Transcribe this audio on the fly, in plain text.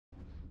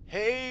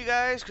Hey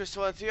guys,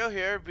 Crystal and Theo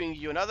here, bringing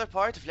you another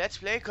part of Let's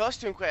Play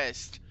Costume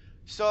Quest.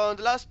 So in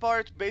the last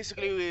part,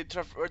 basically we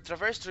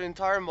traversed the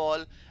entire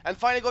mall and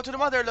finally go to the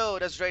mother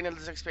lode, as Reynald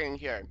is explaining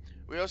here.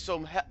 We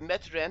also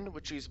met Ren,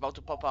 which is about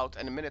to pop out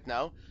in a minute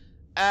now,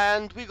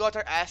 and we got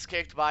our ass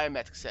kicked by a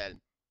Metxel.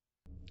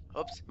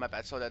 Oops, my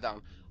bad, slow that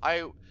down.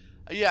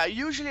 Yeah,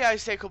 usually I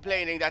say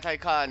complaining that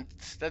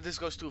that this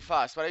goes too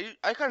fast, but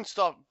I can't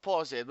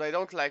pause it, but I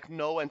don't like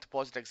know when to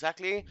pause it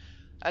exactly.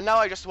 And now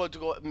I just want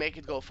to make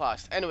it go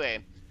fast.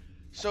 Anyway,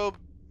 so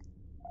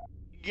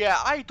yeah,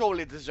 I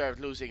totally deserved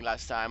losing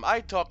last time.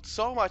 I talked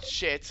so much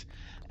shit,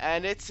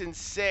 and it's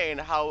insane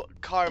how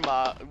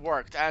karma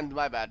worked. And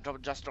my bad,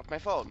 just dropped my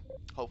phone.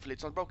 Hopefully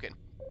it's not broken.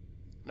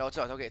 No, it's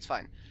not. Okay, it's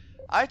fine.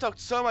 I talked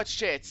so much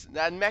shit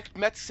that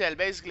Metxel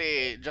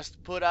basically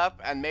just put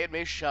up and made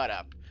me shut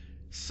up.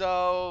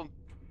 So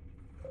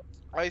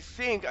I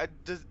think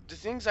the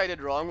things I did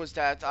wrong was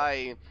that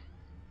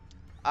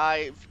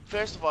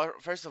first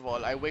of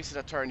all, I wasted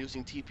a turn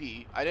using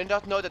TP. I did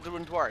not know that it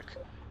wouldn't work.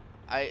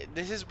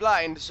 This is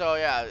blind, so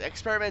yeah,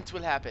 experiments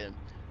will happen.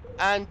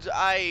 And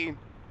I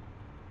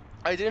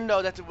didn't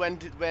know that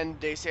when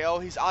they say, oh,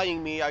 he's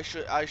eyeing me, I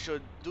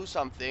should do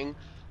something.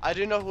 I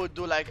didn't know who would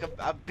do like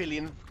a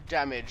billion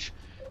damage.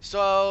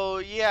 So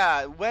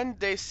yeah, when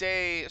they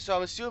say, so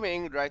I'm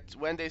assuming, right,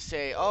 when they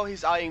say, oh,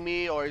 he's eyeing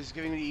me, or he's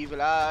giving me the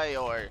evil eye,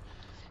 or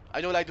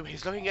I don't like the way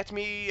he's looking at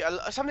me,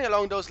 something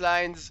along those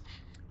lines,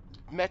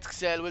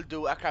 Metxel will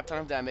do a crap ton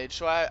of damage,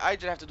 so I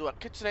just have to do a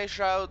Kitsune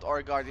Shroud or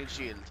a Guardian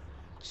Shield.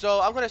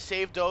 So I'm gonna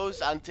save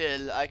those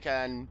until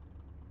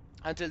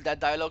that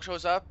dialogue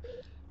shows up.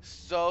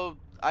 So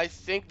I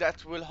think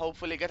that will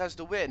hopefully get us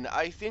the win.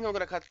 I think I'm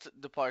gonna cut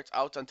the part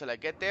out until I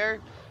get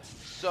there.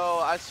 So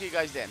I'll see you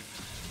guys then.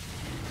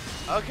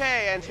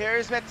 Okay, and here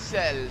is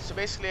Metxel. So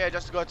basically I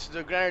just got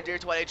the Grenadier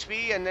to 1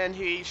 HP and then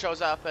he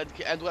shows up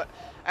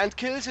and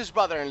kills his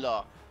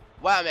brother-in-law.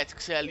 Wow,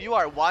 Metxel, you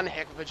are one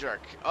heck of a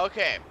jerk.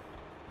 Okay.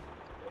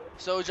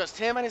 So just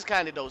him and his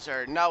Candy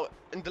Dozer. Now,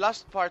 in the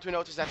last part we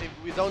noticed that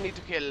we don't need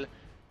to kill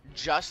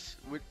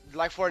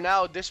like for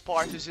now, this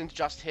part isn't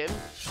just him,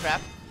 crap.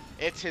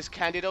 It's his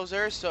Candy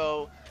Dozer,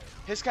 so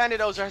his Candy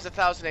Dozer has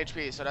 1000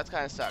 HP, so that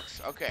kind of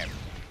sucks. Okay.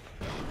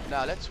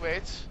 Now, let's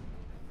wait.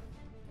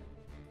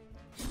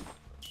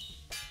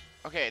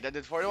 Okay, that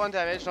did 41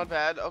 damage, not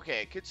bad.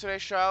 Okay, Kitsune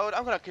Shroud.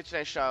 I'm gonna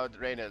Kitsune Shroud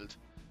Reynald.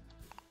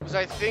 Because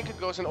I think it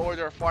goes in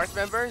order of part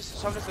members,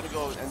 so I'm just gonna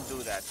go and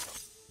do that.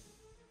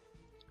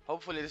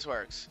 Hopefully this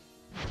works.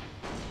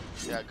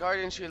 Yeah,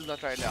 Guardian Shield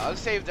not right now. I'll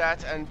save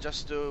that and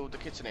just do the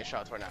Kitsune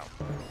Shroud for now.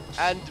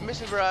 And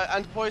Missile Barrage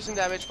and poison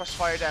damage plus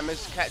fire damage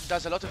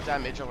does a lot of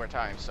damage over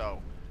time,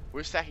 so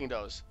we're stacking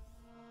those.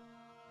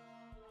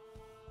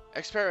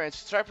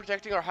 Experiment. Try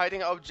protecting or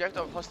hiding an object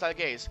of hostile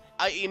gaze,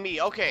 i.e.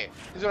 me. Okay,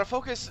 he's gonna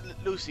focus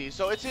Lucy,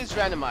 so it is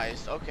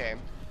randomized. Okay,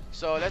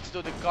 so let's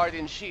do the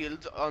Guardian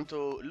Shield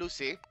onto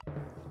Lucy,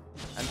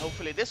 and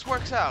hopefully this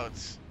works out.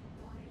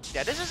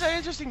 Yeah, this is an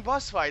interesting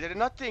boss fight. I did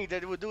not think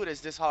that it would do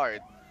this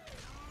hard.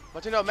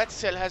 But you know,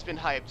 Metxel has been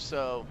hyped,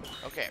 so...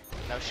 Okay,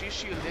 now she's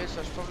shielded,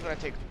 so she's probably gonna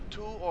take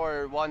 2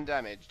 or 1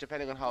 damage,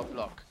 depending on how I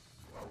block.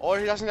 Or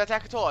he doesn't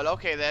attack at all.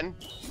 Okay, then.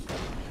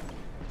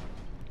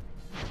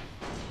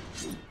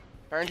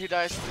 Apparently he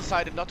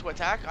decided not to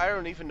attack. I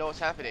don't even know what's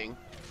happening.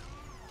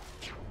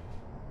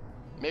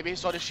 Maybe he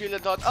saw the shield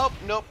and thought, oh,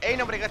 nope, ain't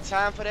nobody got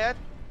time for that.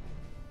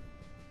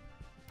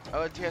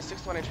 Oh, he has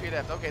 61 HP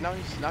left. Okay, now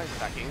he's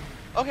attacking.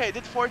 Okay, it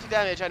did 40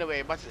 damage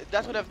anyway, but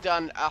that would have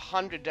done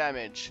 100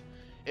 damage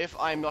if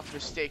I'm not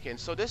mistaken.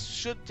 So this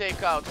should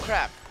take out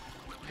crap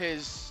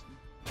his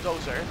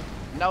dozer.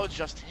 Now it's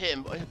just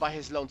him by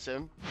his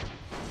lonesome.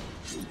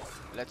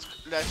 Let's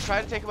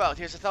try to take him out.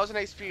 He has 1000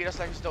 HP just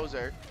like his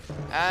dozer.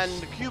 And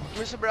the cube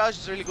Missile Barrage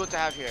is really good to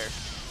have here.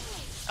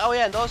 Oh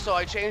yeah, and also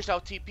I changed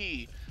out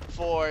TP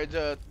for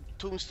the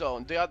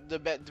tombstone, the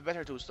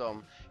better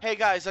tombstone. Hey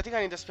guys, I think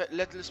I need a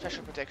little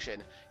special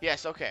protection.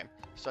 Yes, okay.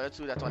 So let's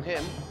do that on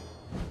him.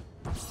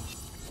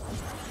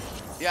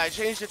 Yeah, I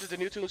changed it to the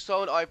new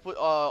tombstone I put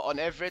on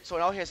Everett, so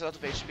now he has a lot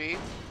of HP.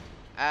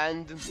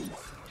 And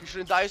he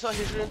shouldn't die, so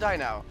he shouldn't die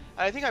now.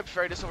 And I think I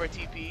prefer this over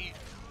TP.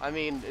 I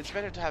mean, it's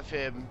better to have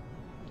him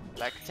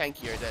like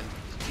tankier than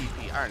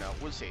TP. I don't know,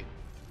 we'll see.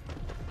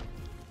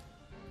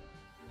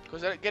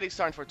 Because they're getting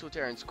started for 2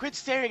 turns. Quit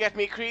staring at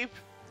me, creep!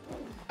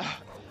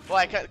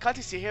 Well, can't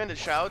you see here in the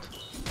shroud?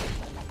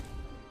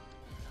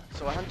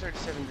 So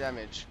 137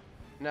 damage.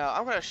 Now,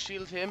 I'm gonna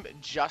shield him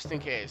just in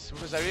case,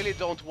 because I really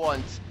don't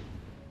want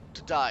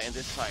to die in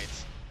this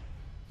fight.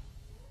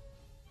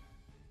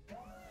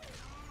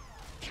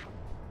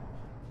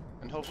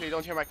 And hopefully you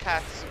don't hear my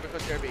cats,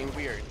 because they're being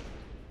weird.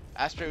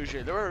 As per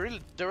usual,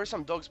 there were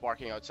some dogs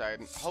barking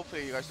outside.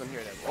 Hopefully you guys don't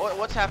hear them. Oh,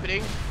 what's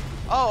happening?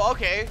 Oh,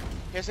 okay.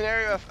 He has an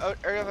area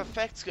of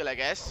effect skill, I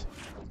guess.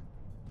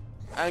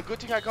 And good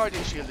thing I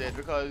Guardian Shielded,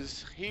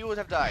 because he would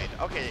have died.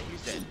 Okay,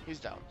 he's dead. He's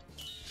down.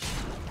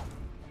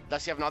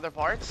 Does he have another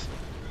part?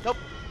 Nope.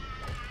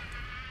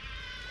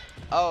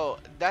 Oh,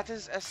 that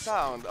is a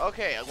sound.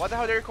 Okay, I wonder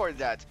how they recorded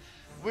that.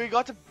 We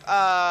got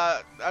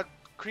a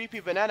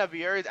creepy banana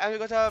beard, and we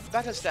got a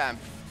battle stamp.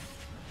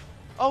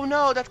 Oh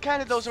no, that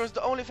candy dozer was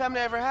the only family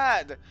I ever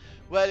had.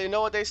 Well, you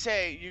know what they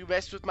say, you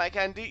mess with my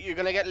candy, you're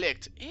gonna get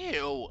licked.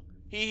 Ew.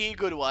 Hee,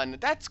 good one.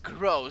 That's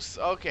gross.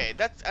 Okay,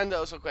 that's and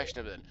also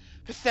questionable.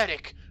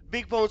 Pathetic.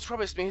 Big Bones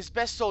promised me his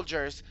best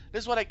soldiers.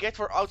 This is what I get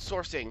for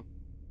outsourcing.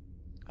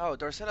 Oh,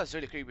 Dorcella's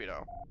really creepy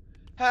though.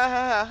 Ha ha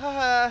ha ha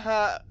ha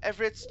ha.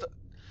 Everett.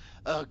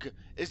 Ugh.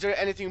 Is there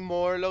anything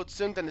more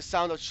loathsome than the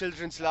sound of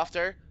children's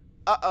laughter?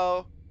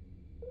 Uh-oh.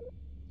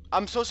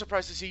 I'm so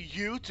surprised to see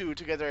you two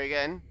together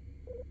again.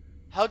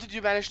 How did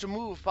you manage to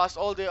move past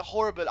all the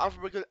horrible,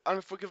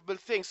 unforgivable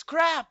things?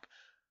 Crap!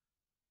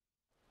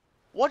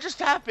 What just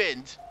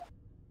happened?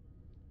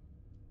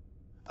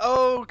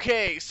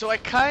 Okay, so I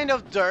kind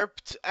of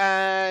derped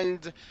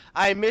and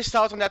I missed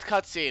out on that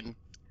cutscene.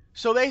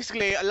 So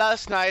basically,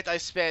 last night I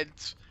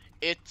spent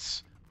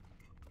it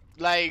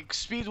like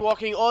speed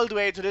walking all the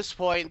way to this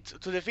point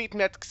to defeat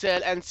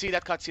Metxel and see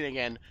that cutscene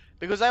again.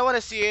 Because I want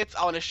to see it,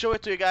 I want to show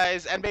it to you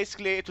guys, and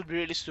basically it would be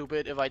really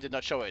stupid if I did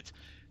not show it.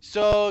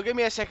 So give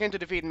me a second to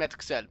defeat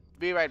Metxel.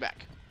 Be right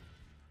back.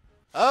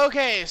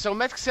 Okay, so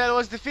Metxel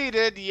was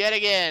defeated yet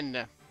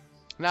again.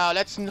 Now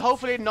let's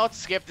hopefully not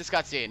skip this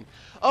cutscene.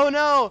 Oh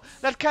no,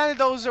 that candy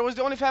dozer was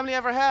the only family I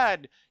ever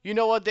had. You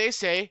know what they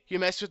say, you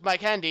mess with my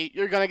candy,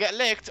 you're gonna get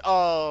licked.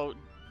 Oh,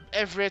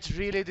 Everett,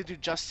 really, did you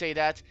just say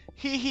that?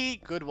 Hee hee,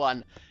 good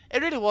one.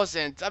 It really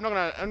wasn't.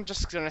 I'm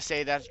just gonna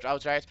say that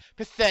outright.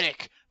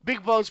 Pathetic.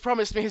 Big Bones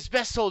promised me his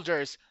best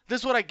soldiers.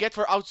 This is what I get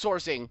for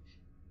outsourcing.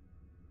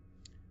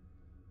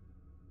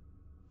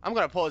 I'm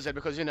gonna pause it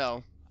because, you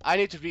know, I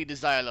need to read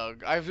this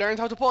dialogue. I've learned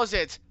how to pause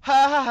it.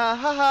 Ha ha ha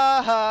ha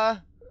ha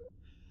ha.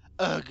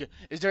 Ugh,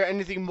 is there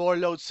anything more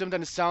loathsome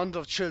than the sound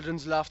of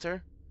children's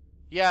laughter?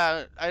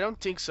 Yeah, I don't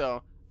think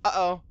so.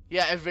 Uh-oh.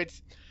 Yeah, Everett.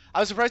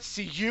 I was surprised to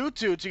see you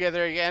two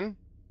together again.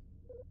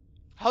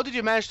 How did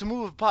you manage to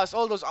move past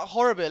all those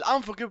horrible,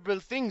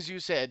 unforgivable things you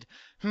said?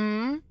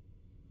 Hmm?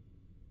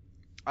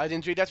 I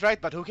didn't read that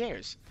right, but who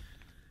cares?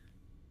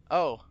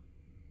 Oh.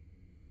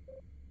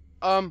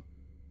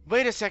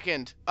 Wait a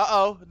second.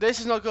 Uh-oh, this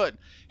is not good.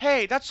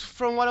 Hey, that's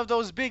from one of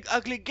those big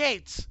ugly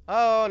gates.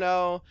 Oh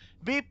no.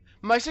 Beep,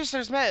 my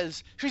sister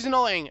smells. She's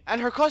annoying,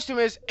 and her costume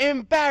is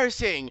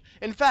embarrassing.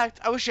 In fact,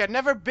 I wish she had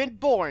never been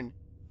born.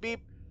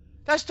 Beep.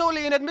 That's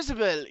totally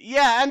inadmissible.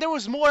 Yeah, and there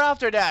was more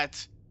after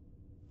that.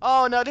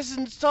 Oh no, this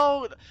isn't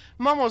so...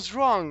 Mom was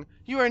wrong.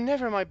 You were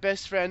never my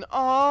best friend.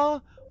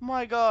 Oh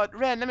my god.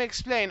 Ren, let me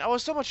explain. I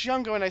was so much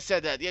younger when I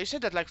said that. Yeah, you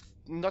said that like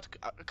not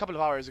a couple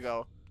of hours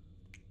ago.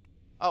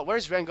 Oh,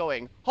 where's Ren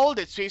going? Hold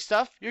it, sweet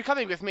stuff. You're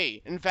coming with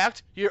me. In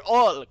fact, you're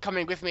all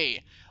coming with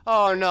me.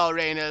 Oh no,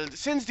 Reynald.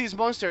 Since these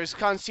monsters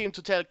can't seem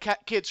to tell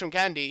kids from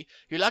candy,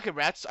 you lucky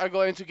brats are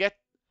going to get...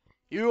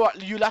 You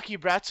lucky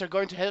brats are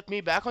going to help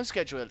me back on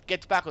schedule.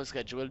 Get back on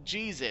schedule.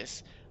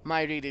 Jesus.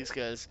 My reading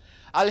skills.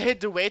 I'll hit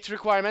the weight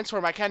requirements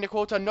for my candy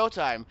quota in no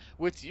time.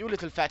 With you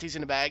little fatties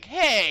in the bag.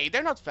 Hey,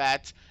 they're not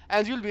fat.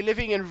 And you'll be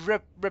living in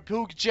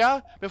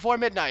Repugja before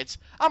midnight.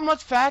 I'm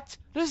not fat.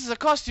 This is a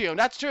costume.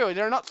 That's true.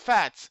 They're not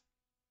fat.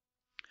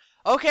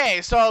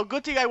 Okay, so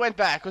good thing I went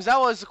back, because that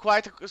was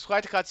quite a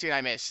cutscene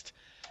I missed.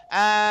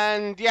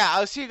 And yeah,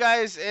 I'll see you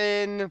guys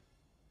in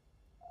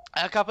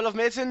a couple of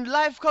minutes in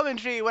live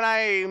commentary when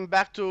I'm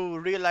back to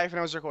real life and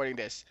I was recording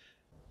this.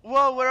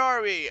 Whoa, where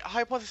are we?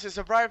 Hypothesis,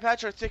 a briar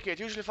patch or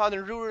thicket, usually found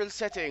in rural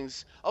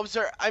settings.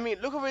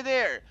 Look over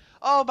there.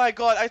 Oh my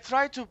god, I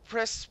tried to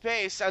press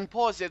space and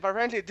pause it, but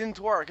apparently it didn't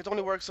work. It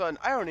only works on,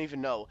 I don't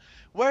even know.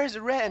 Where is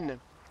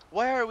Ren?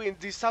 Why are we in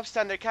these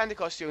substandard candy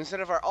costumes instead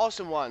of our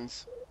awesome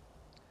ones?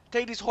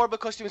 Take these horrible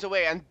costumes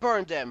away and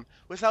burn them.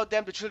 Without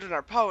them, the children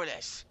are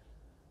powerless.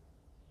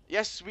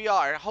 Yes, we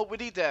are. Hope we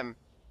need them.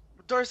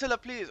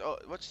 Dorcella, please. Oh,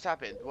 what just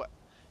happened? What?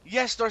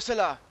 Yes,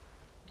 Dorcella.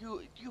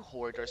 You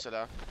whore,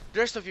 Dorcella. The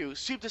rest of you,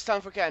 sweep this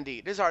town for candy.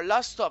 This is our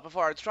last stop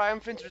before our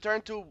triumphant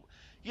return to...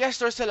 Yes,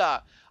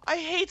 Dorcella. I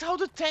hate how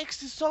the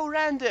text is so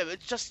random. It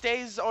just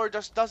stays or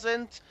just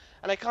doesn't.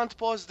 And I can't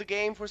pause the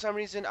game for some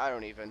reason. I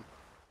don't even.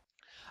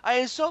 I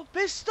am so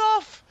pissed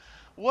off.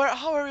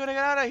 How are we gonna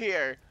get out of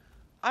here?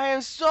 I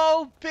am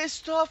so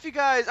pissed off, you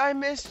guys. I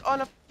missed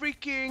on a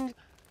freaking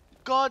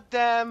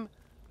goddamn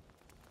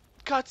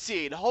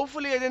cutscene.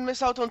 Hopefully I didn't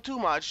miss out on too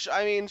much.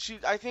 I mean,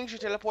 I think she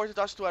teleported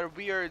us to our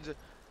weird...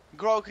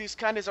 Grog, these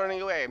candies are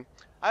running away.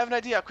 I have an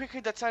idea. Quick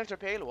hit that senator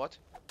pail. What?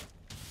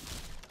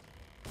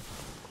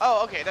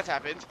 Oh, okay, that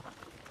happened.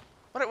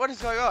 What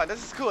is going on?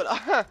 This is cool.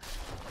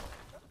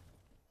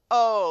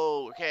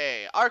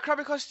 Okay. Our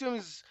crummy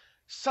costumes...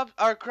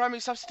 Our crummy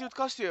substitute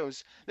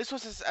costumes. This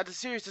was at a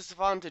serious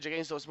disadvantage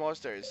against those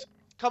monsters.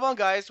 Come on,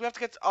 guys. We have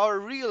to get our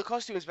real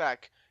costumes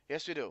back.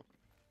 Yes, we do.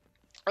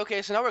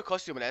 Okay, so now we're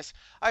costumeless.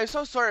 I'm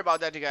so sorry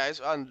about that, you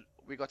guys. And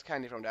we got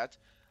candy from that.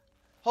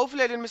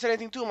 Hopefully I didn't miss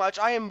anything too much.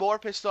 I am more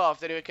pissed off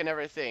than you can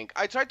ever think.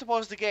 I tried to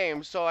pause the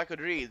game so I could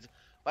read.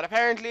 But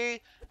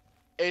apparently,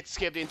 it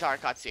skipped the entire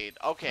cutscene.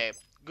 Okay,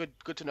 good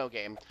to know,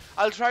 game.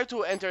 I'll try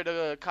to enter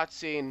the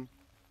cutscene.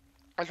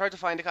 I'll try to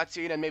find the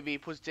cutscene and maybe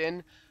put it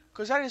in.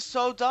 Cause that is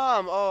so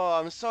dumb. Oh,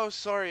 I'm so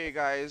sorry,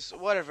 guys.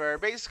 Whatever.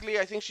 Basically,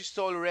 I think she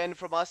stole Ren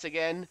from us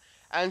again,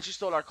 and she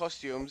stole our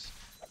costumes.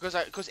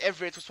 Cause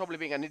Everett was probably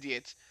being an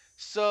idiot.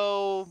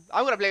 So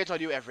I'm gonna blame it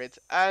on you, Everett.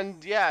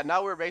 And yeah,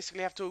 now we're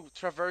basically have to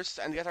traverse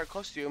and get our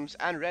costumes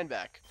and Ren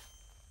back.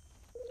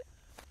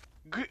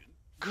 Gr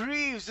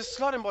Greaves, the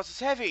slotting boss is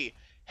heavy.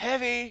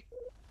 Heavy.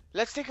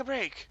 Let's take a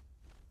break.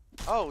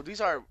 Oh, these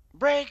are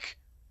break.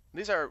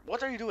 These are.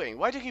 What are you doing?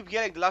 Why do you keep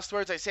yelling the last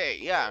words I say?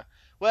 Yeah.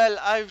 Well,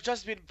 I've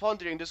just been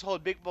pondering this whole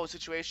Big Bo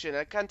situation.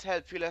 I can't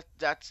help feel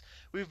that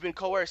we've been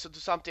coerced into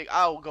something.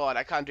 Oh God,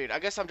 I can't read. I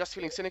guess I'm just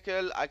feeling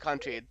cynical. I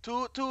can't read.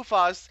 Too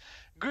fast.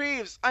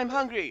 Greaves, I'm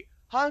hungry.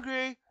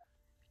 Hungry.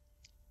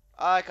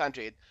 I can't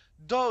read.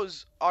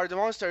 Those are the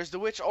monsters the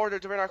witch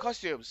ordered to wear our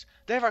costumes.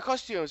 They have our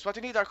costumes, but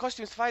we need our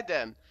costumes to fight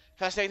them.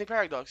 Fascinating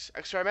paradox.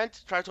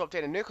 Experiment. Try to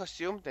obtain a new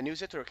costume, then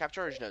use it to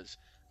recapture originals.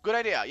 Good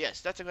idea.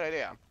 Yes, that's a good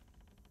idea.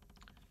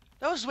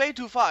 That was way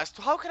too fast.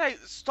 How can I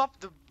stop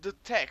the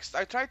text?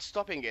 I tried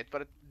stopping it,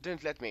 but it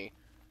didn't let me.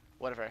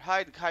 Whatever.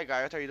 Hi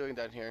guy, what are you doing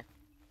down here?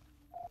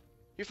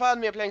 You found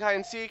me playing hide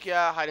and seek?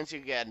 Yeah, hide and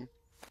seek again.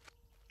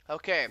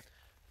 Okay.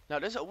 Now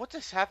what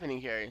is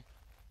happening here?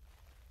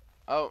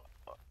 Oh,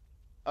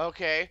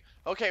 okay.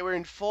 Okay, we're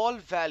in Fall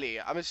Valley.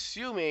 I'm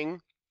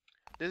assuming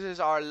this is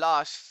our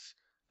last,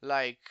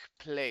 like,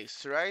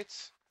 place, right?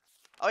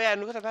 Oh yeah,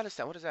 and look at the battle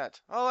stand. What is that?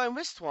 Oh, I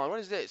missed one.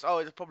 What is this? Oh,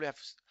 it'll probably have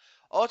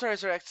auto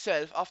resurrect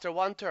self after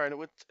one turn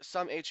with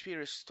some HP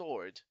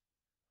restored.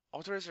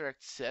 Auto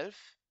resurrect self?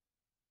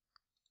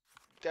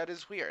 That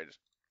is weird.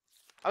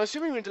 I'm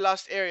assuming we're in the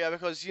last area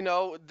because, you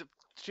know, the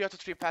 3 out of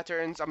 3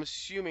 patterns, I'm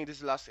assuming this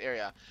is the last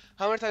area.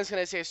 How many times can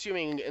I say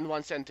assuming in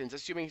one sentence?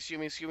 Assuming.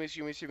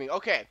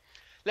 Okay,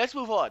 let's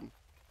move on.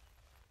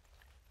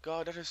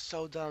 God, that is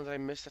so dumb that I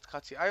missed that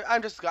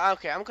cutscene.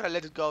 Okay, I'm gonna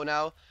let it go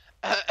now.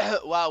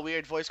 Wow,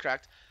 weird voice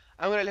cracked.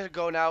 I'm gonna let it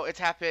go now. It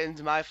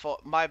happened, my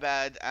fault, my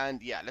bad,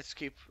 and yeah,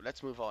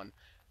 let's move on.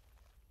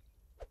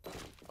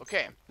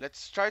 Okay,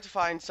 let's try to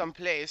find some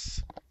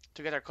place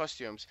to get our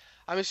costumes.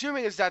 I'm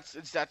assuming it's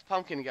that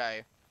pumpkin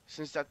guy,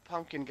 since that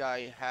pumpkin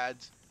guy had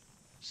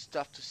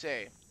stuff to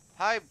say.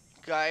 Hi,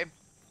 guy.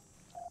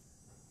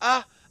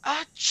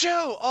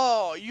 Achoo!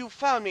 Oh, you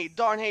found me,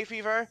 darn hay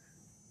fever.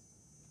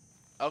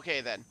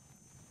 Okay then.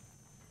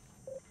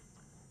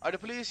 Are the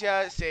police?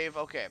 Yeah, save.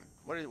 Okay.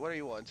 What do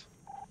you want?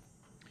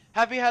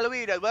 Happy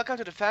Halloween and welcome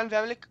to the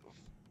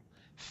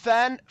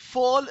Fan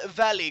Fall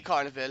Valley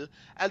Carnival.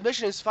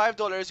 Admission is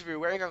 $5 if you're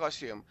wearing a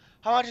costume.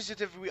 How much is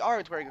it if we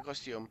aren't wearing a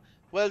costume?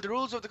 Well, the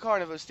rules of the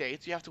carnival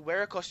state you have to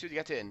wear a costume to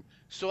get in.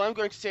 So I'm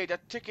going to say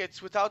that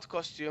tickets without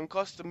costume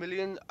cost $1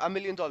 million.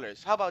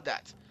 How about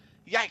that?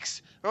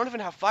 Yikes! We don't even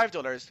have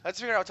 $5. Let's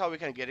figure out how we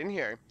can get in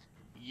here.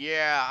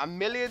 Yeah, $1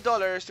 million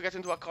to get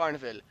into a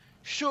carnival.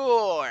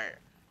 Sure!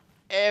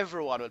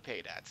 Everyone will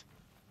pay that.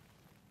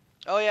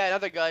 Oh yeah,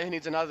 another guy who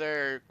needs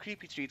another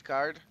creepy treat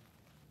card.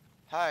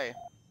 Hi.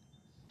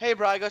 Hey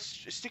bro, I got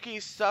sticky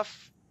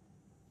stuff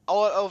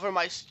all over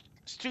my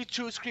Street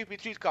Shoes creepy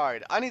treat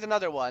card. I need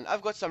another one.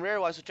 I've got some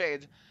rare ones to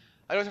trade.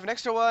 I don't have an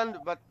extra one,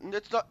 but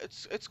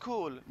it's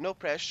cool. No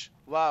pressure.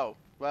 Wow.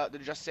 Well,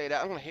 did you just say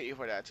that? I'm gonna hit you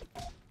for that.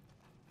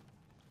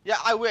 Yeah,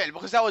 I will,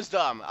 because that was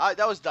dumb.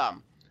 That was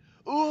dumb.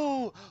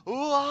 Ooh!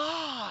 Ooh!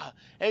 Ah!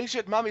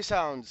 Ancient mummy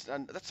sounds.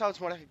 And that sounds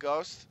more like a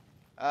ghost.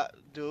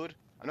 Dude,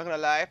 I'm not gonna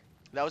lie.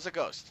 That was a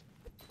ghost.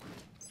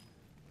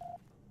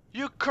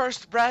 You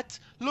cursed brat!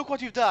 Look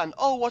what you've done!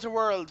 Oh, what a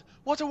world!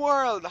 What a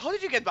world! How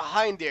did you get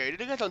behind there?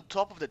 Did you get on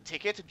top of the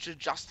ticket to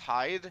just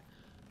hide?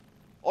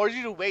 Or did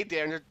you wait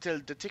there until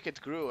the ticket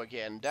grew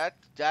again?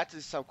 That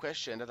is some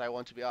question that I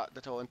want to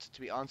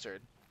be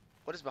answered.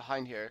 What is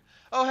behind here?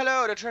 Oh,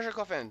 hello, the treasure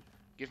coffin.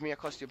 Give me a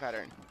costume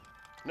pattern.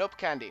 Nope,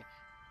 candy.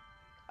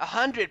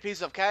 100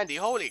 pieces of candy.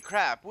 Holy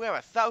crap! We have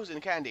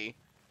 1,000 candy.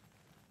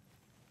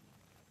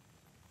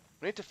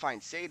 We need to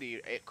find Sadie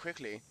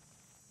quickly.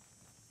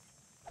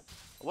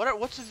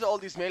 What's with all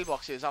these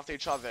mailboxes after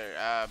each other?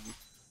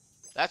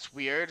 That's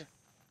weird.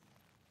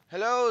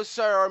 Hello,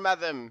 sir or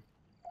madam.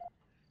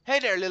 Hey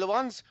there, little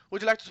ones.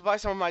 Would you like to buy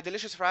some of my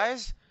delicious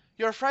fries?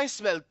 Your fries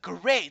smell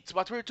great,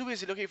 but we're too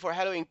busy looking for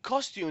Halloween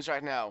costumes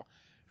right now.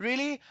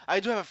 Really?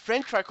 I do have a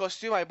French fry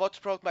costume I bought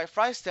to promote my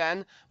fry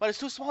stand, but it's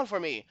too small for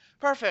me.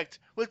 Perfect.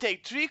 We'll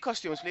take 3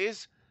 costumes,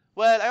 please.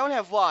 Well, I only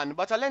have 1,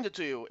 but I'll lend it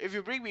to you. If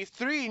you bring me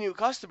 3 new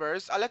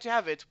customers, I'll let you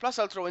have it, plus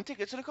I'll throw in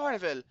tickets to the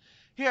carnival.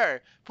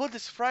 Here, put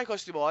this fry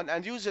costume on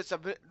and use its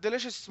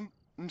delicious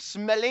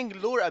smelling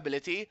lure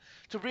ability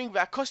to bring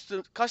back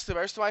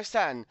customers to my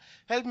stand.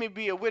 Help me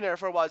be a winner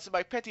for once in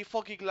my petty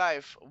fucking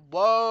life.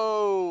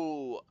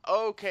 Whoa!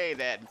 Okay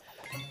then.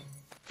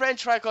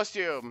 French fry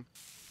costume.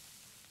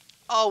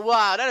 Oh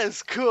wow, that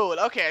is cool.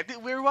 Okay,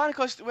 we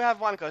have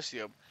 1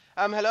 costume.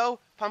 Hello,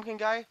 pumpkin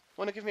guy.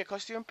 Wanna give me a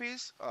costume,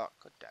 please? Oh,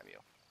 god damn you.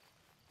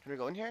 Can we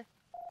go in here?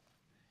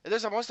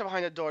 There's a monster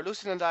behind the door.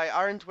 Lucian and I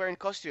aren't wearing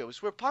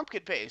costumes. We're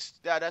pumpkin paste.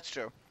 Yeah, that's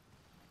true.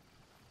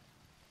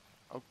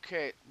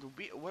 Okay,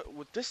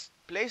 this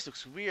place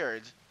looks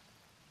weird.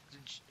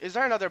 Is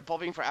there another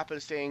bobbing for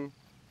apples thing?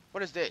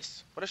 What is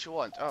this? What does she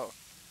want? Oh.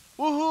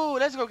 Woohoo!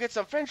 Let's go get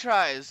some french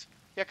fries.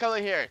 Yeah, come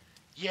in here.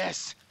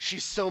 Yes,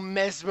 she's so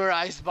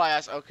mesmerized by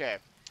us. Okay.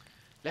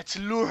 Let's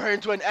lure her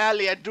into an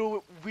alley and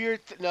do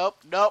weird nope,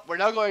 nope, we're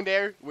not going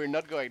there. We're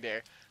not going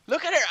there.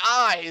 Look at her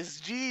eyes.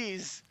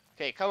 Jeez.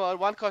 Okay, come on,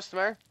 one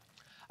customer.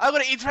 I'm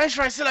gonna eat french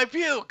fries till I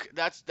puke.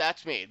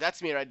 That's me.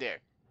 That's me right there.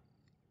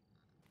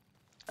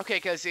 Okay,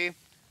 Kelsey.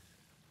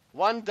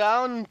 One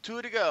down,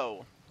 two to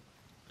go.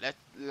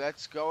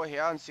 Let's go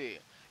here and see.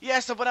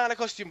 Yes, a banana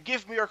costume.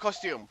 Give me your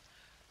costume.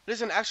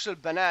 There's an actual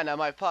banana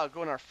my pa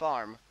grew on our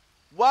farm.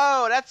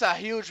 Whoa, that's a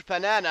huge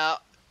banana.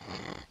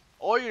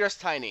 Or you're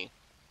just tiny.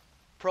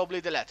 Probably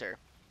the latter.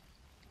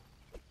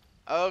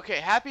 Okay,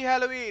 happy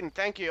Halloween.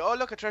 Thank you. Oh,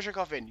 look, a treasure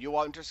coffin. You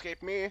want to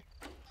escape me?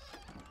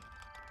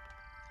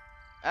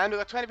 And we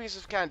got 20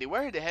 pieces of candy.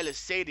 Where the hell is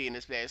Sadie in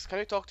this place? Can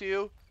we talk to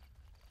you?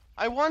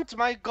 I want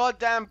my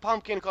goddamn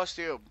pumpkin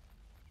costume.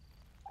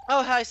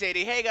 Oh, hi,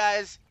 Sadie. Hey,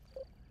 guys.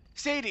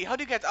 Sadie, how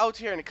do you get out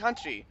here in the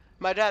country?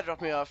 My dad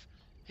dropped me off.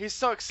 He's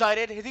so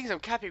excited. He thinks I'm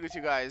camping with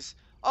you guys.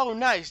 Oh,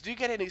 nice. Do you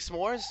get any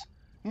s'mores?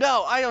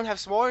 No, I don't have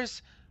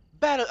s'mores.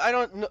 I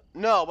don't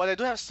no, but I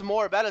do have some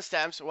more battle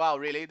stamps. Wow,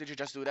 really? Did you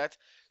just do that?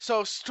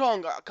 So,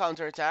 strong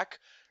counterattack.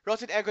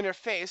 Rotten egg on your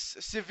face.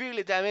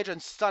 Severely damage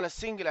and stun a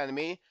single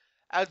enemy.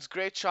 Adds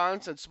great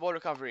chance and small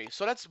recovery.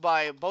 So let's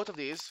buy both of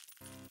these.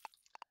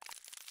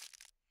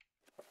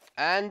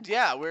 And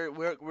yeah, we're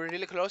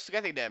really close to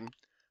getting them.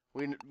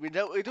 We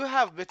do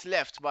have a bit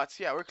left, but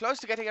yeah, we're close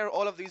to getting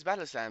all of these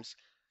battle stamps.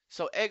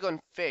 So egg on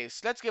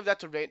face. Let's give that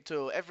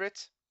to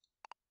Everett.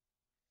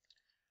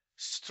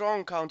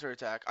 Strong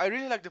counterattack. I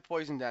really like the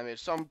poison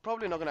damage, so I'm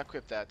probably not gonna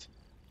equip that.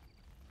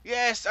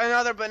 Yes,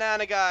 another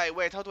banana guy.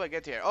 Wait, how do I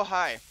get here? Oh,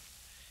 hi.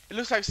 It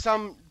looks like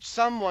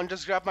someone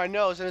just grabbed my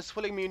nose and is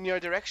pulling me in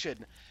your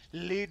direction.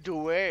 Lead the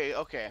way.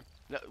 Okay.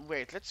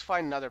 Wait, let's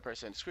find another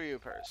person. Screw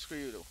you, screw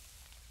you.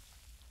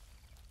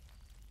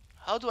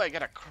 How do I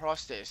get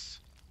across this?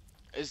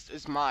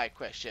 Is my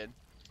question.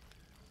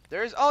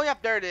 Oh,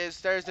 yep, there it is.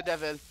 There's the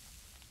devil.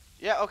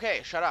 Yeah, okay.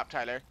 Shut up,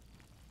 Tyler.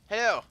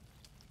 Hello.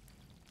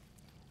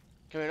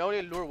 Can we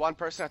only lure one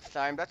person at a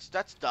time?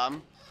 That's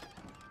dumb.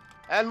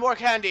 And more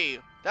candy.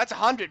 That's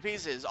 100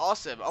 pieces.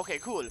 Awesome. Okay,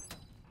 cool.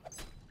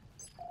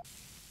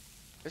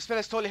 This spell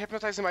is totally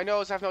hypnotizing my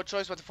nose. I have no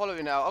choice but to follow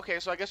you now. Okay,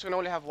 so I guess we can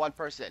only have one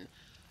person.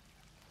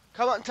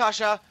 Come on,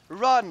 Tasha.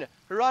 Run.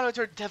 Run with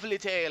your devilly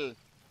tail.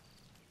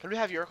 Can we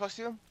have your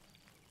costume?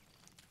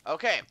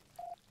 Okay.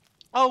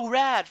 Oh,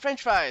 rad.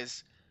 French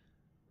fries.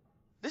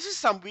 This is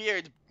some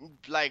weird,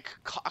 like,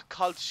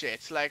 cult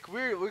shit. Like,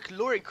 we're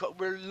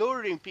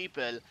luring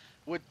people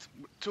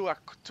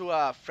to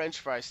a French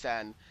fry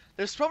stand.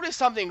 There's probably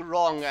something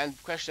wrong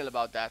and questionable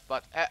about that.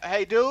 But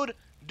hey, dude,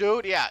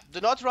 yeah, do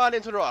not run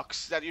into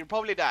rocks. That you'll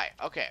probably die.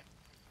 Okay.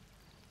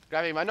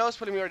 Grabbing my nose,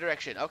 pulling me your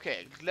direction.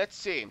 Okay, let's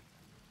see.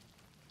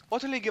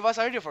 What will he give us?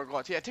 I already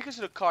forgot. Yeah, take us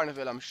to the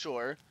carnival, I'm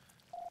sure.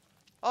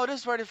 Oh,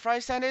 this is where the fry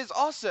stand is.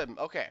 Awesome.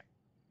 Okay.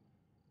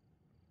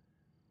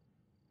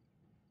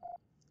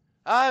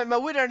 I'm a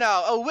winner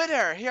now. A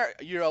winner. Here,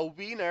 you're a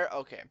winner.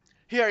 Okay.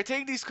 Here,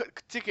 take these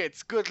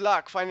tickets. Good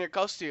luck finding your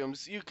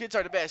costumes. You kids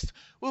are the best.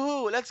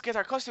 Woohoo! Let's get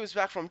our costumes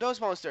back from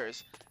those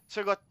monsters. So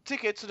I got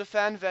tickets to the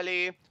Fan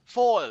Valley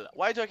Fall.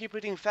 Why do I keep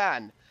reading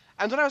fan?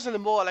 And when I was in the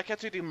mall, I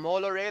kept reading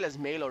monorail as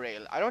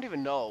rail. I don't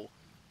even know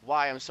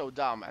why I'm so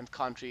dumb and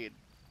can't read.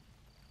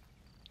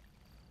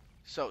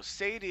 So,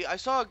 Sadie, I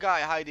saw a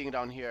guy hiding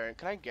down here.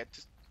 Can I get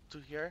to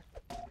here?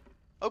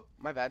 Oh,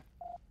 my bad.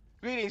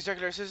 Greetings,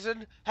 regular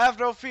citizen. Have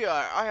no fear.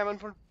 I am on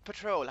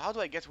patrol. How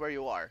do I get where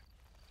you are?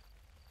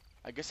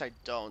 I guess I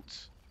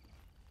don't.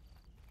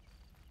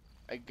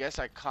 I guess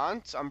I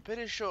can't. I'm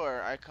pretty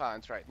sure I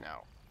can't right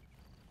now.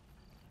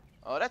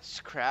 Oh, that's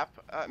crap.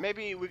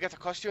 Maybe we get a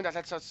costume that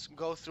lets us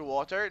go through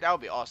water. That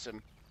would be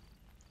awesome.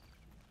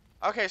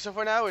 Okay, so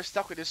for now we're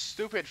stuck with this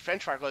stupid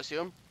French fry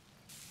costume.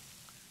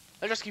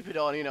 Let's just keep it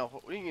on,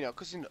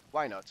 cause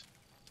why not?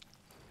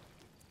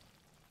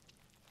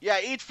 Yeah,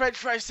 eat French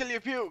fries till you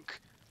puke.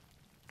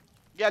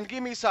 Yeah, and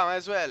give me some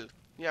as well.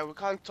 Yeah, we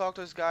can't talk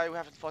to this guy. We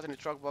haven't fought any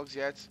truck bugs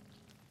yet.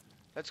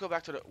 Let's go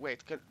back to the...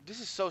 Wait, this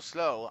is so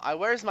slow.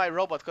 Where's my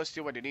robot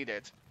costume when you need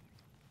it?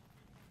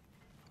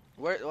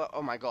 Where...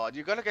 Oh my god,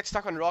 you're gonna get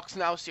stuck on rocks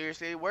now?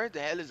 Seriously? Where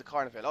the hell is the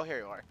carnival? Oh, here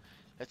you are.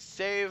 Let's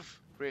save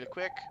real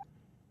quick.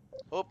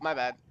 Oh, my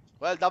bad.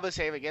 Well, double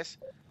save, I guess.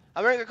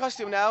 I'm wearing a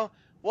costume now.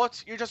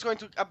 What? You're just going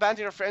to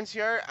abandon your friends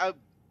here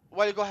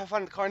while you go have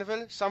fun at the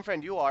carnival? Some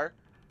friend you are.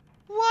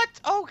 What?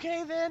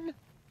 Okay, then.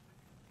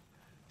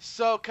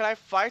 So, can I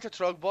fight a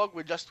truck bug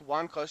with just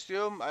one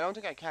costume? I don't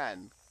think I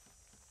can.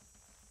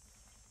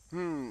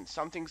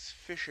 Something's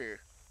fishy.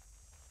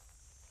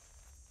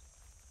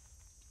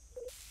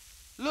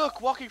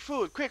 Look, walking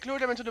food. Quick, lure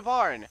them into the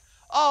barn.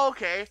 Oh,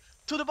 okay.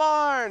 To the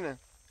barn.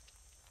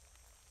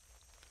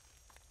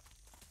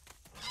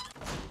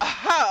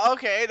 Aha,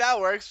 okay, that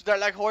works. They're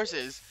like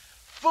horses.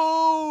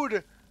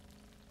 Food.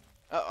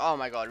 Oh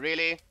my god,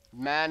 really?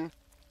 Man.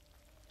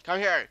 Come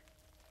here.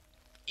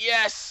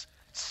 Yes.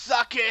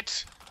 Suck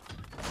it.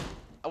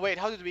 Oh, wait,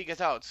 how did we get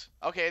out?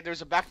 Okay,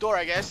 there's a back door,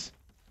 I guess.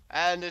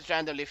 And it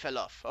randomly fell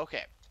off.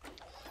 Okay.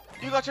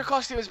 You got your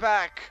costumes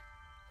back!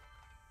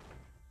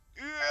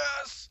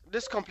 Yes!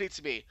 This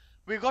completes me.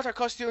 We got our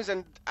costumes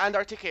and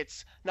our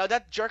tickets. Now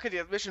that jerk at the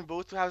admission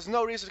booth has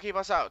no reason to keep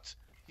us out.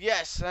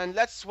 Yes, and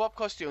let's swap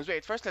costumes.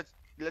 Wait, first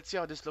let's see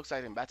how this looks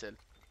like in battle.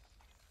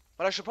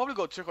 But I should probably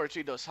go trick or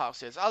treat those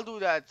houses. I'll do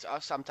that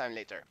sometime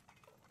later.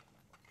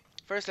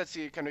 First, let's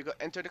see. Can we go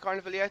enter the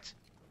carnival yet?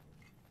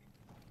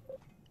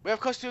 We have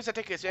costumes and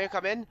tickets. Can you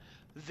come in?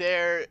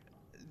 There.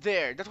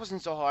 That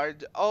wasn't so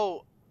hard.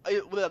 Oh,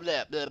 blah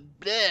blah blah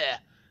blah.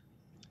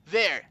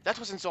 There. That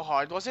wasn't so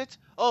hard, was it?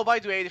 Oh, by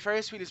the way, the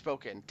Ferris wheel is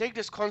broken. Take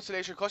this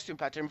constellation costume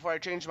pattern before I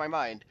change my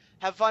mind.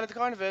 Have fun at the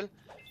carnival.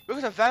 We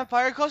got a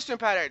vampire costume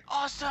pattern.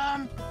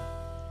 Awesome!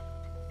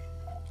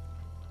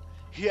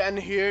 Yeah, and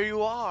here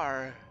you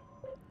are.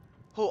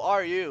 Who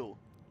are you?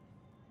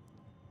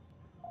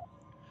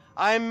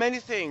 I am many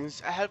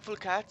things. A helpful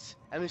cat,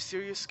 a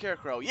mysterious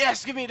scarecrow.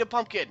 Yes, give me the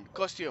pumpkin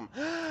costume.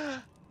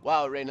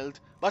 Wow, Reynold.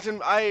 But in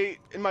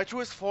my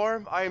truest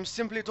form, I am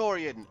simply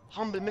Dorian,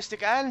 humble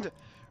mystic and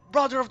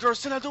brother of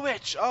Drusilla the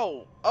witch.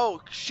 Oh,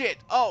 shit.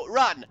 Oh,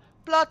 run.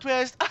 Plot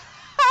twist.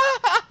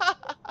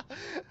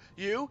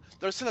 You,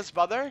 Drusilla's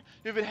brother?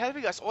 You've been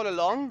helping us all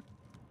along?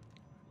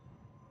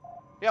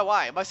 Yeah,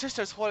 why? My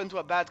sister's fallen into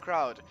a bad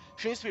crowd.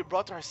 She needs to be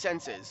brought to her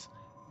senses.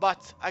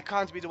 But I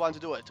can't be the one to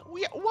do it.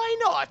 Why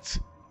not?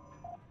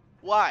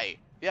 Why?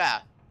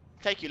 Yeah.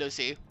 Thank you,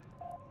 Lucy.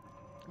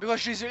 Because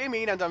she's really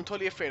mean and I'm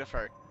totally afraid of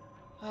her.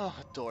 Oh,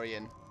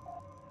 Dorian.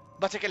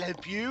 But I can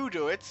help you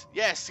do it.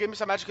 Yes, give me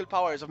some magical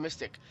powers of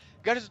Mystic.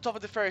 Get to the top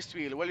of the Ferris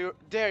wheel. While you're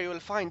there, you will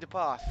find the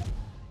path.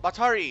 But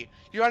hurry!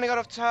 You're running out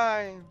of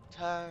time.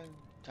 Time.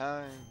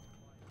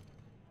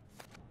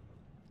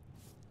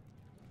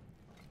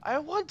 I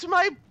want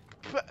my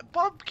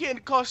pumpkin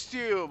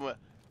costume!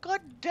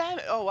 God damn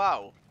it! Oh,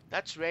 wow.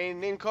 That's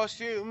raining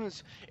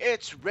costumes.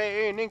 It's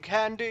raining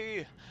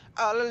candy.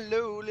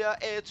 Hallelujah,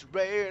 it's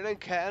raining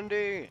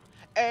candy.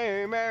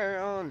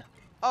 Amen.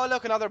 Oh,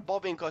 look, another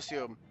bobbing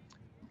costume.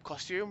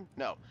 Costume?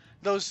 No.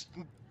 Those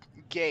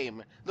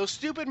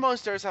stupid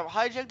monsters have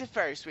hijacked the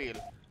Ferris wheel.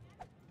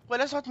 Well,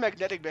 that's not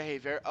magnetic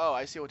behavior. Oh,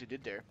 I see what he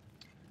did there.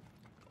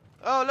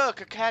 Oh,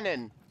 look, a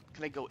cannon.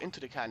 Can I go into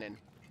the cannon?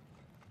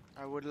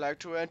 I would like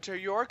to enter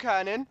your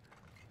cannon.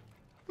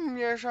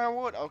 Yes, I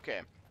would.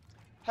 Okay.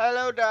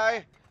 Hello,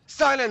 Die.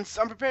 Silence!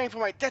 I'm preparing for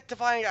my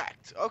death-defying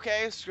act.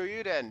 Okay, screw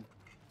you then.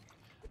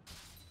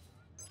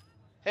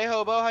 Hey,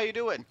 hobo, how you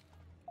doing?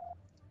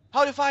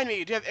 How do you find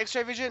me? Do you have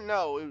X-ray vision?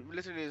 No, we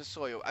literally just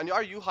saw you. And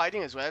are you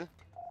hiding as well?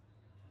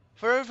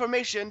 For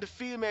information, the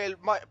female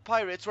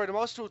pirates were the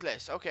most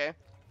ruthless. Okay.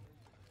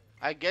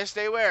 I guess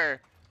they were.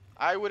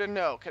 I wouldn't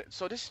know.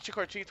 So this is trick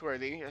or treat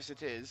worthy. Yes,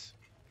 it is.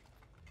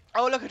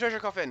 Oh, look, a treasure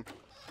coffin.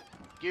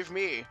 Give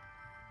me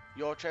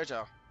your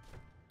treasure.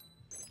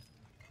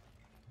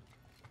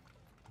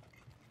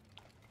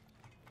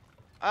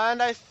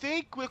 And I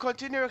think we'll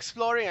continue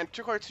exploring and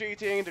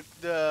trick-or-treating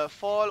the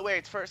fall.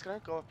 Wait, first, can I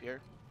go up here?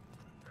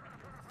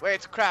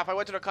 Wait, crap, I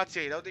went to the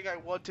cutscene. I don't think I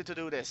wanted to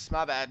do this.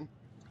 My bad.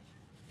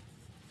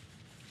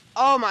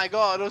 Oh my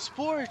god, those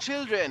poor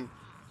children.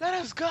 Let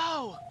us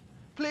go.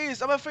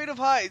 Please, I'm afraid of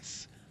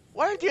heights.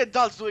 Why aren't the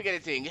adults doing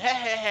anything?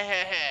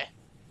 Hehehehe.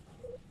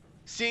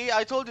 See,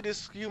 I told you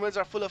these humans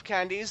are full of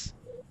candies.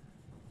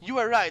 You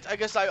were right. I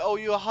guess I owe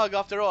you a hug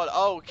after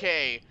all.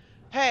 Okay.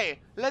 Hey,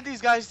 let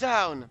these guys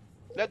down.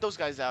 Let those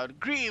guys out.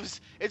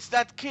 Greaves! It's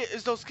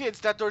those kids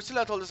that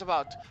Drusilla told us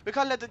about. We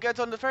can't let them get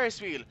on the Ferris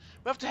wheel.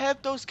 We have to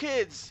help those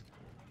kids.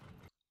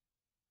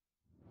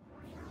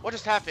 What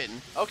just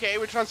happened? Okay,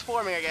 we're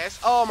transforming, I guess.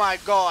 Oh my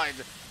god.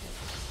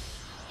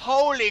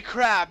 Holy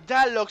crap,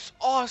 that looks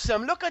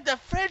awesome. Look at the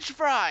French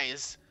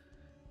fries.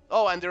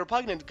 Oh, and the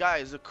repugnant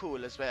guys look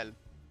cool as well.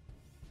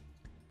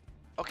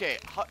 Okay,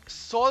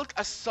 Salt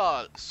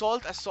Assault.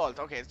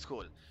 Okay, it's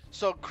cool.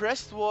 So,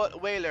 Crest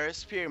Whaler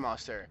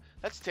Spearmaster.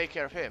 Let's take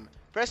care of him.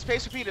 Press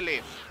space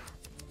repeatedly.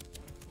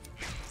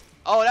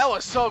 Oh, that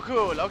was so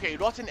cool. Okay,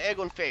 Rotten Egg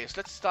on face.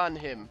 Let's stun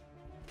him.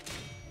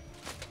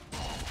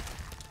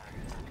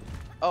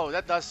 Oh,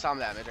 that does some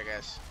damage, I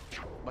guess.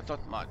 But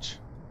not much.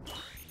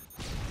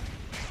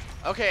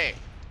 Okay.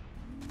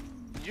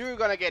 You're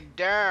gonna get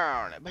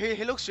down. But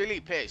he looks really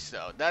pissed,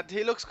 though.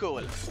 He looks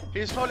cool.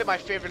 He's probably my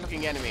favorite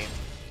looking enemy.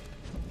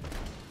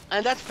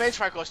 And that French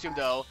fry costume,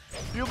 though,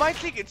 you might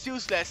think it's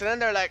useless, and then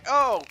they're like,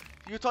 oh,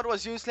 you thought it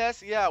was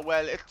useless? Yeah,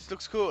 well, it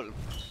looks cool.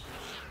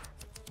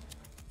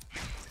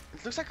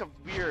 It looks like a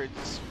weird,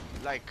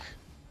 like,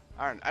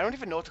 I don't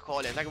even know what to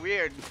call it. Like a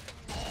weird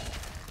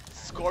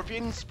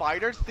scorpion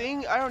spider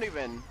thing? I don't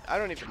even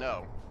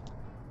know.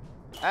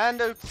 And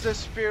the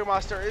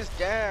Spearmaster is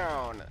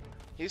down.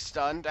 He's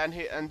stunned, and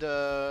he's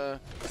gonna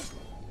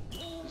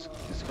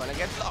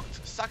get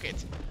blocked. Suck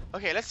it.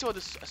 Okay, let's see what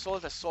this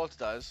assault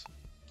does.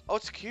 Oh,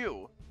 it's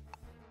Q.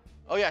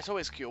 Oh yeah, it's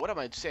always Q. What am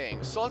I saying?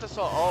 Assault.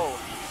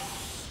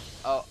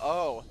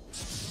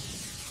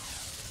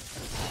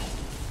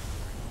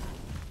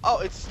 Oh,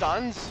 it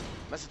stuns?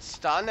 Must it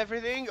stun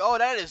everything? Oh,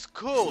 that is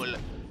cool.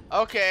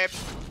 Okay,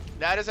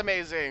 that is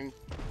amazing.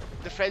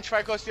 The French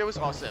fry costume was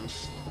awesome.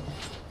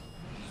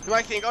 You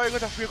might think, oh, you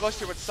got a free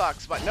costume, it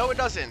sucks, but no, it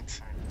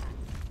doesn't.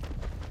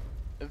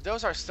 If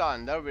those are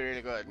stunned, that would be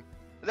really good.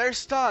 They're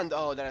stunned!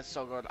 Oh, that is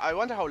so good. I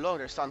wonder how long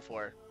they're stunned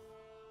for.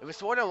 If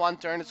it's more than one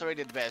turn, it's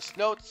already the best.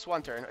 No, it's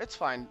one turn. It's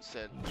fine,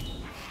 Sid.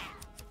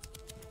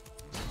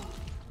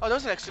 Oh, there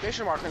was an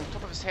exclamation mark on the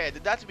top of his head.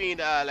 Did that mean,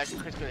 like a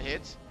critical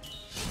hit?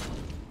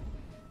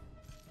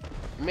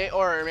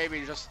 Or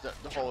maybe just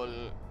the whole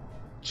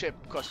chip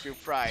costume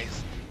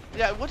fries.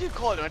 Yeah, what do you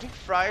call them? I think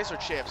fries or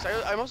chips.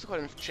 I mostly call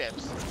them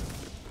chips.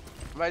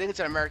 But I think it's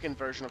an American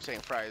version of saying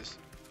fries.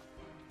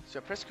 So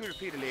press Q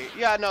repeatedly.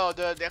 Yeah, no,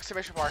 the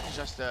exclamation mark is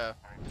just the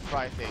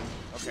fry thing.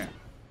 Okay.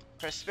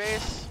 Press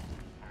space.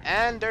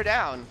 And they're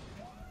down.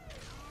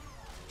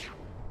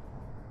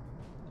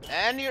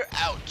 And you're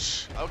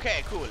out.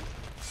 Okay, cool.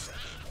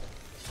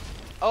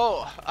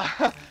 Oh,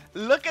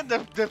 look at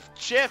the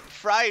chip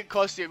fry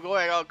costume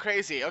going all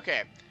crazy.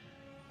 Okay.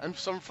 And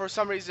for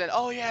some reason,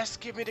 oh yes,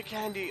 give me the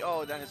candy.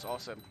 Oh, that is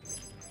awesome.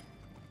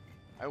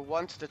 I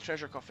want the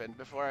treasure coffin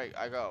before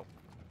I go.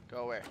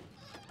 Go away.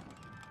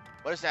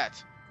 What is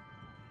that?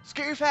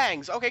 Scary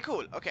fangs. Okay,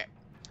 cool. Okay.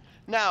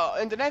 Now,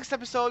 in the next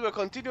episode, we'll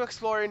continue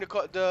exploring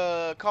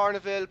the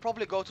carnival.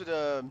 Probably go to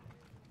the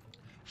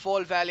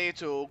Fall Valley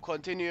to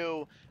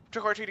continue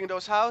trick-or-treating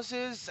those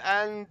houses.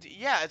 And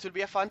yeah, it will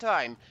be a fun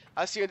time.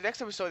 I'll see you in the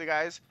next episode,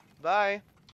 guys. Bye.